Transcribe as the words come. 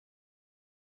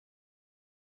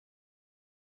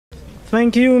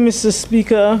Thank you, Mr.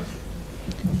 Speaker.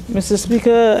 Mr.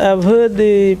 Speaker, I've heard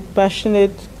the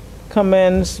passionate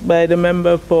comments by the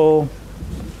member for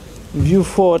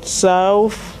Vieux-Fort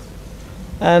South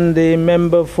and the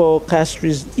member for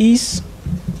Castries East.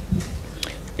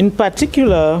 In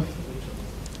particular,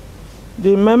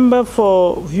 the member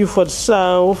for Vieux-Fort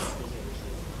South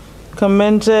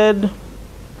commented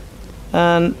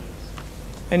and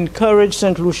encouraged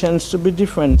St. Lucians to be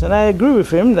different. And I agree with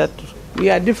him that we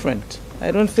are different. I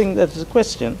don't think that's a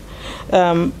question.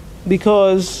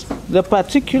 Because the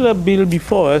particular bill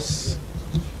before us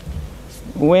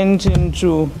went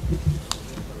into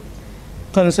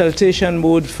consultation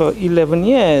mode for 11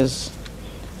 years.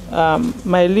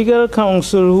 My legal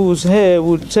counsel who's here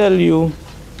would tell you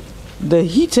the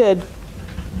heated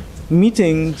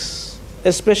meetings,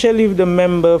 especially with the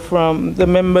members from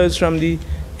the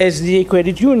SDA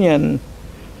Credit Union,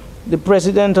 the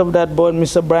president of that board,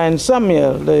 Mr. Brian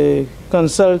Samuel, the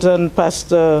consultant,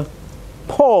 Pastor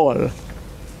Paul,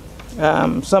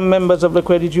 some members of the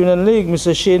Credit Union League,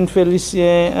 Mr. Shane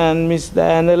Felicien and Ms.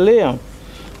 Diana Leon.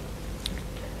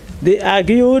 They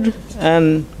argued,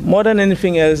 and more than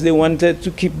anything else, they wanted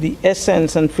to keep the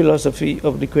essence and philosophy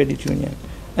of the credit union.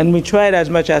 And we tried as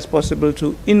much as possible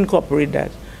to incorporate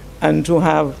that and to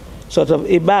have sort of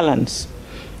a balance.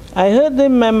 I heard the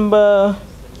member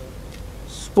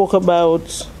spoke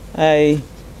about, and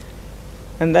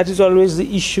that is always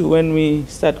the issue when we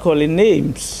start calling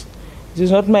names. It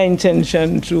is not my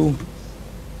intention to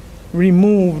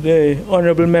remove the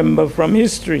honorable member from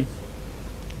history.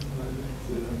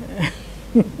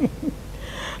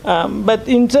 But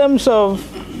in terms of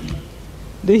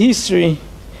the history,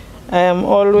 I am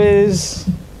always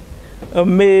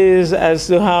amazed as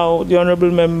to how the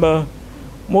honorable member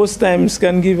most times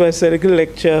can give us a little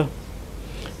lecture.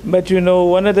 But you know,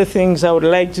 one of the things I would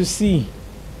like to see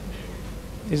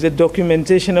is the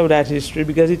documentation of that history,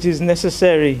 because it is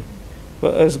necessary for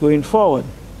us going forward.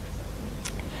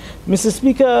 Mr.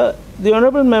 Speaker, the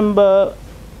honorable member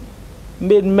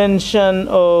made mention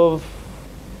of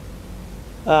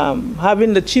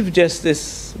having the Chief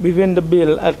Justice within the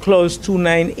bill at clause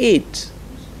 298.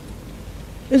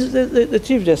 This is the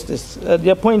Chief Justice,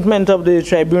 the appointment of the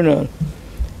tribunal.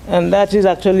 And that is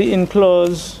actually in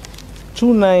clause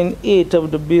 298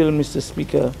 of the bill, Mr.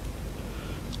 Speaker.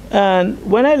 And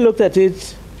when I looked at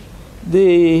it,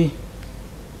 the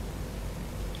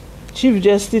Chief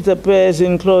Justice appears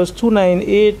in clause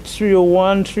 298,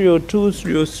 301, 302,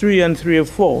 303, and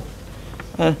 304.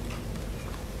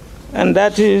 And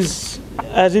that is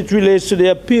as it relates to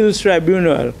the appeals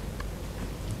tribunal.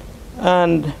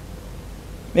 And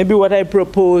maybe what I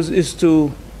propose is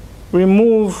to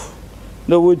remove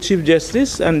the word Chief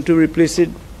Justice and to replace it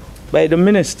by the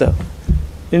minister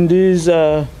in these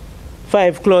 5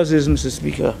 clauses, Mr.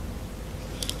 Speaker.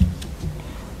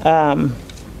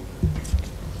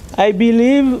 I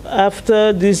believe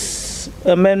after this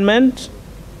amendment,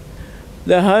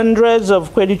 the hundreds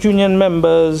of credit union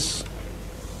members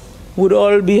would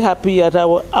all be happy at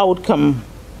our outcome,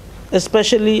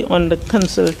 especially on the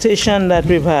consultation that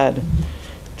we've had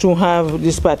to have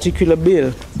this particular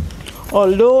bill.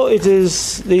 Although it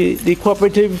is the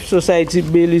cooperative society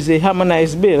bill is a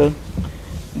harmonized bill,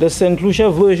 the St. Lucia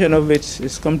version of it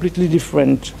is completely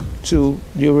different to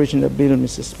the original bill,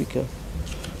 Mr. Speaker.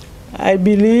 I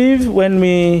believe when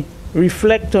we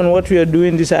reflect on what we are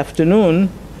doing this afternoon,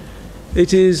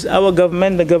 it is our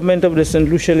government, the government of the St.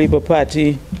 Lucia Labour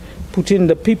Party, putting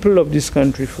the people of this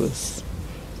country first.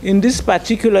 In this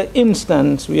particular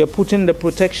instance, we are putting the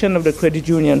protection of the credit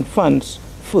union funds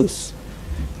first.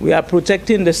 We are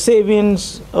protecting the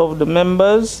savings of the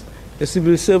members, the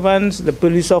civil servants, the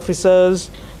police officers,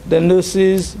 the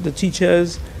nurses, the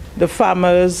teachers, the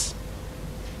farmers,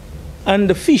 and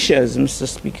the fishers, Mr.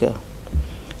 Speaker.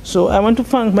 So I want to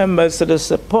thank members for the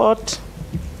support,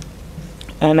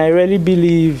 and I really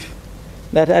believe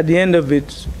that at the end of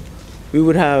it, we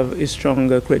would have a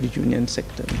stronger credit union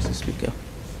sector, Mr. Speaker.